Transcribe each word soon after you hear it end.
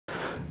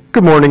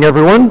Good morning,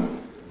 everyone.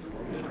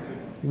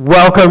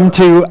 Welcome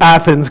to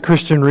Athens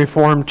Christian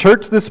Reformed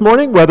Church this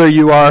morning, whether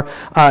you are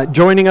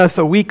joining us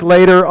a week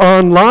later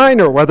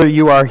online or whether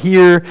you are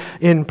here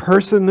in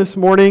person this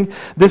morning.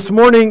 This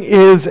morning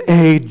is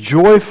a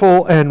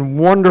joyful and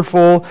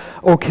wonderful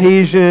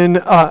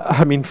occasion.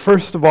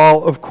 First of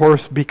all, of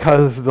course,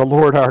 because the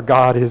Lord our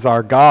God is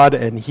our God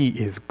and He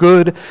is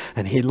good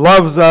and He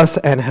loves us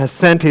and has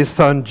sent His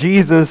Son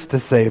Jesus to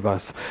save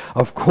us.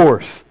 Of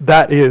course,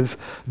 that is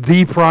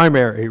the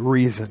primary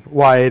reason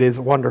why it is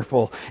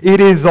wonderful. It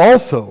is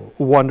also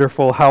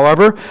wonderful,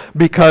 however,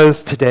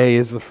 because today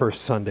is the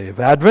first Sunday of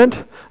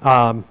Advent.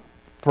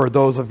 For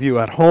those of you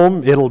at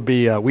home, it'll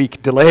be a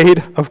week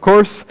delayed, of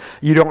course.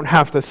 You don't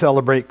have to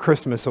celebrate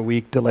Christmas a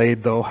week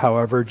delayed, though,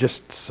 however,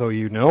 just so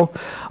you know.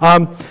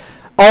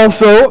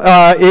 Also,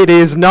 it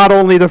is not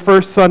only the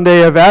first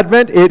Sunday of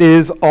Advent, it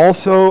is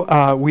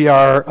also, we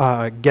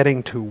are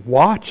getting to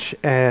watch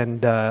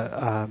and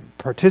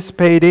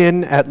participate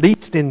in, at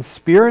least in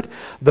spirit,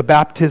 the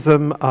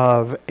baptism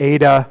of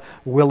Ada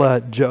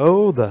Willa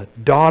Joe, the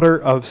daughter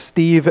of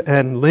Steve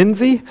and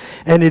Lindsay.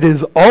 And it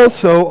is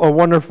also a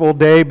wonderful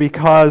day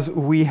because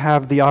we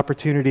have the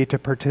opportunity to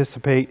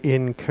participate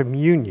in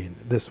communion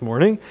this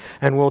morning.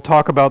 And we'll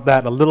talk about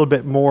that a little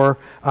bit more,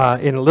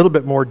 in a little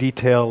bit more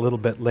detail a little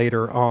bit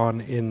later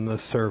on in the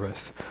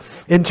service.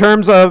 In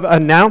terms of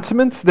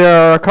announcements,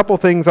 there are a couple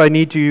things I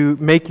need to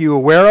make you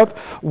aware of.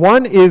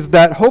 One is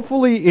that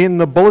hopefully in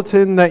the bulletin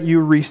that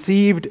you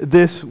received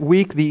this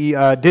week,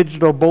 the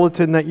digital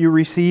bulletin that you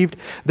received,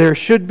 there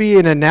should be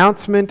an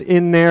announcement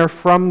in there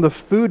from the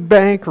food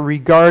bank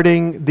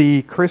regarding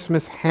the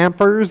Christmas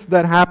hampers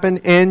that happen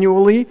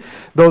annually.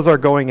 Those are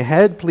going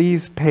ahead.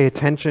 Please pay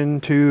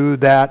attention to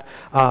that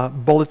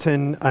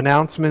bulletin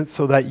announcement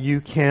so that you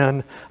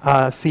can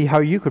see how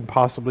you could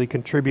possibly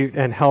contribute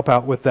and help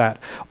out with that.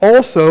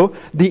 Also,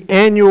 the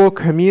annual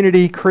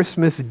community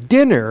Christmas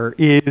dinner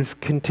is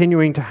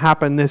continuing to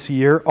happen this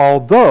year,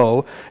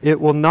 although it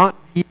will not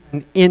be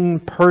an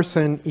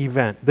in-person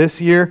event.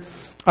 This year,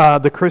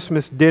 the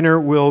Christmas dinner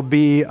will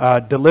be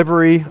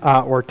delivery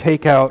or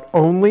takeout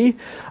only.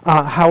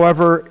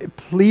 However,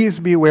 please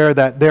be aware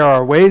that there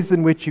are ways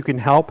in which you can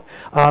help,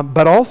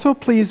 but also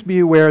please be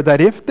aware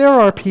that if there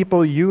are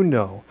people you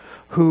know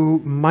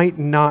who might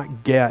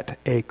not get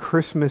a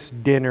Christmas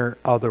dinner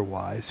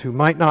otherwise, who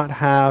might not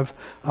have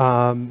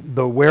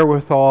the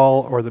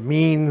wherewithal or the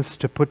means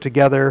to put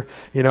together,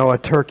 a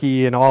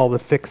turkey and all the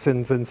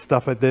fixins and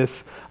stuff like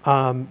this,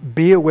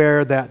 be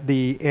aware that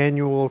the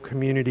annual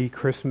community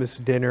Christmas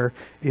dinner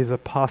is a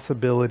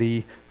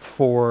possibility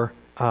for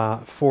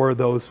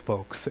those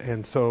folks.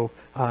 And so,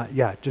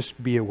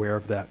 just be aware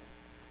of that.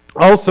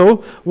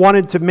 Also,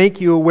 wanted to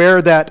make you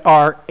aware that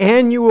our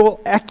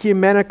annual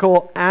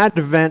ecumenical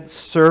Advent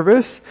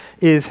service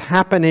is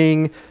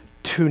happening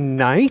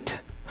tonight.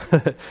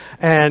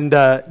 And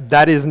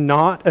that is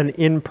not an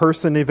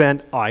in-person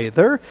event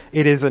either.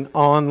 It is an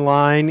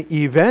online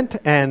event.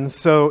 And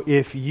so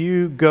if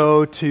you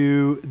go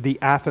to the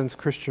Athens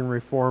Christian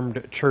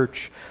Reformed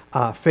Church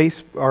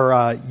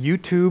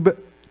YouTube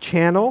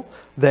channel,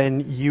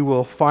 then you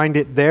will find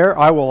it there.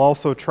 I will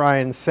also try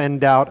and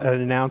send out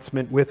an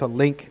announcement with a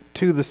link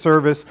to the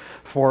service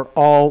for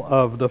all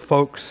of the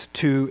folks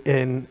to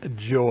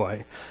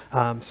enjoy.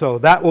 So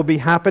that will be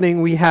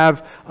happening. We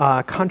have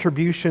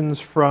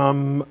contributions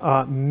from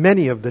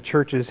many of the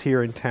churches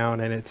here in town,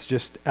 and it's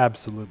just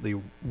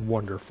absolutely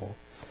wonderful.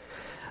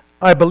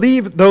 I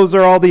believe those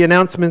are all the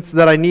announcements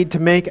that I need to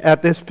make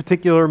at this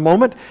particular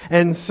moment,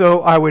 and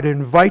so I would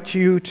invite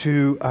you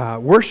to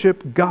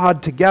worship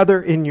God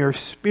together in your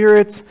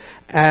spirits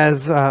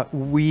as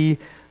we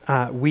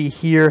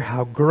hear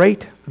how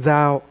great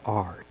thou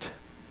art.